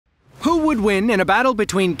Who would win in a battle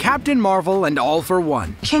between Captain Marvel and All for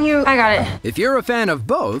One? I got it. If you're a fan of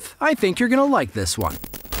both, I think you're gonna like this one.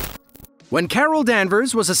 When Carol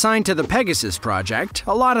Danvers was assigned to the Pegasus Project,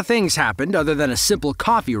 a lot of things happened other than a simple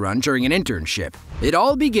coffee run during an internship. It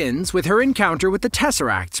all begins with her encounter with the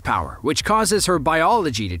Tesseract's power, which causes her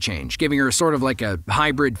biology to change, giving her sort of like a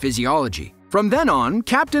hybrid physiology. From then on,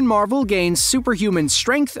 Captain Marvel gains superhuman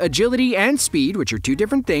strength, agility, and speed, which are two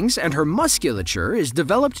different things, and her musculature is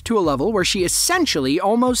developed to a level where she essentially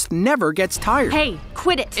almost never gets tired. Hey,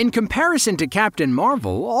 quit it. In comparison to Captain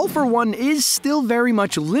Marvel, All for One is still very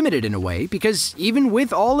much limited in a way because even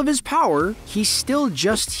with all of his power, he's still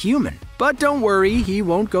just human. But don't worry, he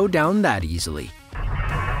won't go down that easily.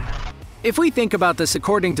 If we think about this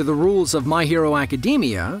according to the rules of My Hero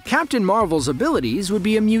Academia, Captain Marvel's abilities would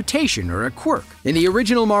be a mutation or a quirk. In the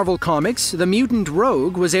original Marvel comics, the mutant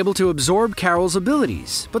Rogue was able to absorb Carol's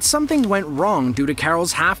abilities, but something went wrong due to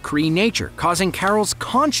Carol's half-Kree nature, causing Carol's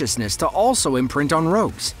consciousness to also imprint on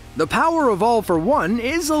Rogue's. The power of All for One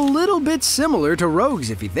is a little bit similar to Rogue's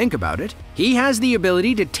if you think about it. He has the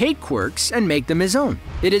ability to take quirks and make them his own.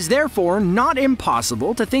 It is therefore not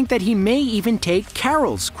impossible to think that he may even take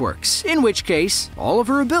Carol's quirks, in which case, all of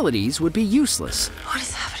her abilities would be useless. What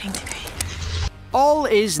is happening to me? All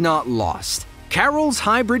is not lost. Carol's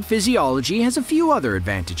hybrid physiology has a few other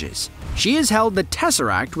advantages. She has held the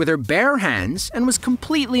Tesseract with her bare hands and was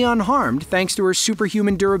completely unharmed thanks to her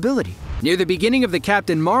superhuman durability. Near the beginning of the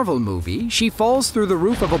Captain Marvel movie, she falls through the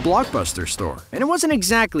roof of a Blockbuster store, and it wasn't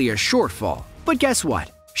exactly a short fall. But guess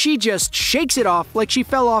what? She just shakes it off like she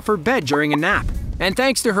fell off her bed during a nap. And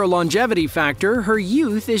thanks to her longevity factor, her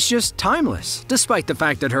youth is just timeless, despite the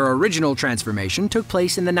fact that her original transformation took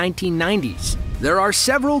place in the 1990s. There are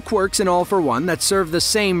several quirks in All for One that serve the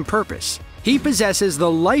same purpose. He possesses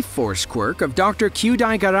the Life Force quirk of Dr.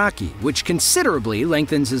 Kyudai-Garaki, which considerably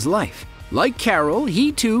lengthens his life. Like Carol,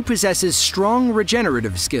 he too possesses strong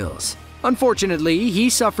regenerative skills. Unfortunately, he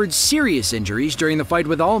suffered serious injuries during the fight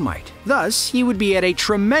with All Might. Thus, he would be at a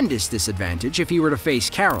tremendous disadvantage if he were to face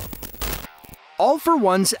Carol. All for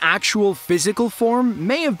One's actual physical form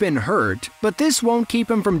may have been hurt, but this won't keep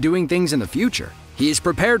him from doing things in the future. He is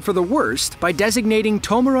prepared for the worst by designating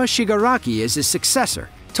Tomura Shigaraki as his successor.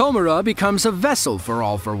 Tomura becomes a vessel for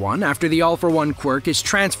All for One after the All for One quirk is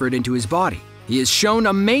transferred into his body. He has shown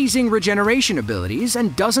amazing regeneration abilities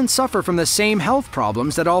and doesn't suffer from the same health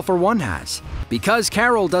problems that All for One has. Because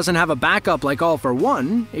Carol doesn't have a backup like All for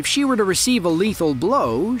One, if she were to receive a lethal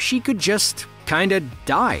blow, she could just kinda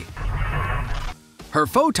die. Her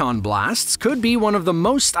photon blasts could be one of the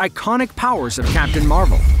most iconic powers of Captain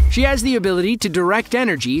Marvel. She has the ability to direct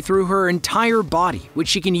energy through her entire body, which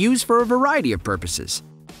she can use for a variety of purposes.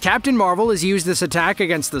 Captain Marvel has used this attack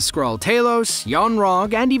against the Skrull Talos,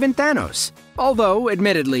 Yon-Rogg, and even Thanos. Although,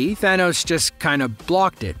 admittedly, Thanos just kinda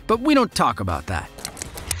blocked it, but we don't talk about that.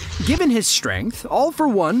 Given his strength, All for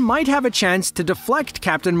One might have a chance to deflect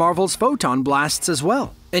Captain Marvel's photon blasts as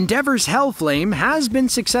well. Endeavor's Hellflame has been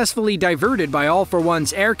successfully diverted by All for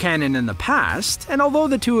One's air cannon in the past, and although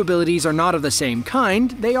the two abilities are not of the same kind,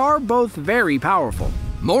 they are both very powerful.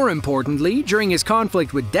 More importantly, during his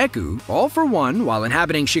conflict with Deku, All for One, while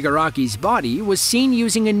inhabiting Shigaraki's body, was seen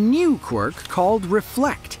using a new quirk called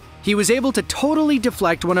Reflect. He was able to totally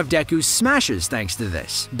deflect one of Deku's smashes thanks to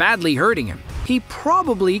this, badly hurting him. He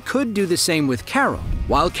probably could do the same with Carol.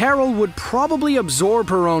 While Carol would probably absorb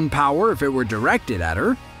her own power if it were directed at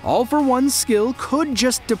her, All for One's skill could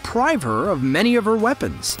just deprive her of many of her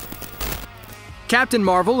weapons. Captain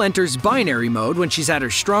Marvel enters binary mode when she's at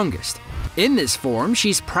her strongest. In this form,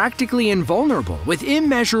 she's practically invulnerable, with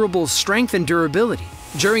immeasurable strength and durability.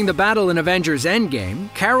 During the battle in Avengers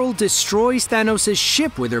Endgame, Carol destroys Thanos'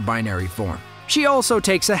 ship with her binary form. She also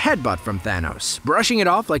takes a headbutt from Thanos, brushing it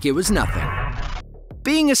off like it was nothing.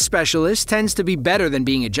 Being a specialist tends to be better than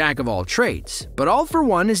being a jack of all trades, but All for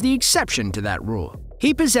One is the exception to that rule.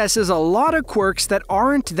 He possesses a lot of quirks that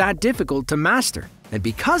aren't that difficult to master, and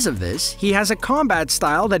because of this, he has a combat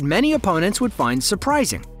style that many opponents would find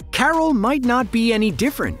surprising. Carol might not be any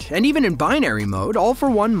different, and even in binary mode, All for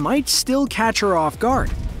One might still catch her off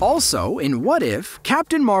guard. Also, in What If,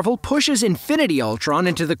 Captain Marvel pushes Infinity Ultron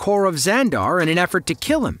into the core of Xandar in an effort to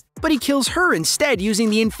kill him, but he kills her instead using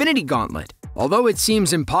the Infinity Gauntlet. Although it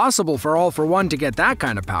seems impossible for All for One to get that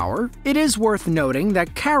kind of power, it is worth noting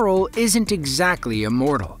that Carol isn't exactly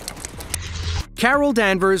immortal. Carol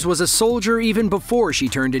Danvers was a soldier even before she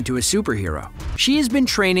turned into a superhero. She has been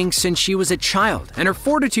training since she was a child, and her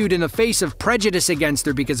fortitude in the face of prejudice against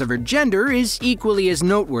her because of her gender is equally as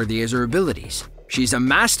noteworthy as her abilities. She's a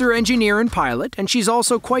master engineer and pilot, and she's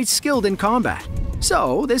also quite skilled in combat.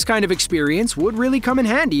 So, this kind of experience would really come in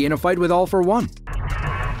handy in a fight with All for One.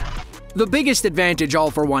 The biggest advantage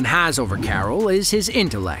All for One has over Carol is his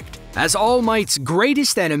intellect. As All Might's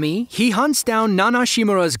greatest enemy, he hunts down Nana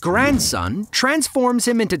Shimura's grandson, transforms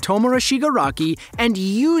him into Tomura Shigaraki, and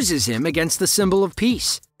uses him against the symbol of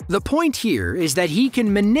peace. The point here is that he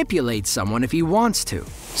can manipulate someone if he wants to.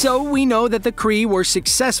 So we know that the Kree were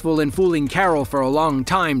successful in fooling Carol for a long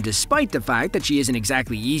time, despite the fact that she isn't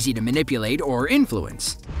exactly easy to manipulate or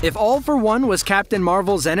influence. If All for One was Captain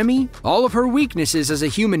Marvel's enemy, all of her weaknesses as a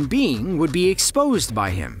human being would be exposed by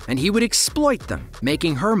him, and he would exploit them,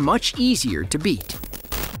 making her much easier to beat.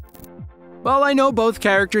 Well, I know both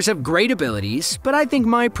characters have great abilities, but I think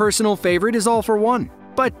my personal favorite is All for One.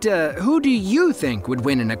 But who do you think would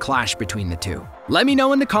win in a clash between the two? Let me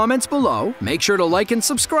know in the comments below, make sure to like and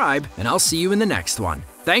subscribe, and I'll see you in the next one.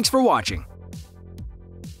 Thanks for watching.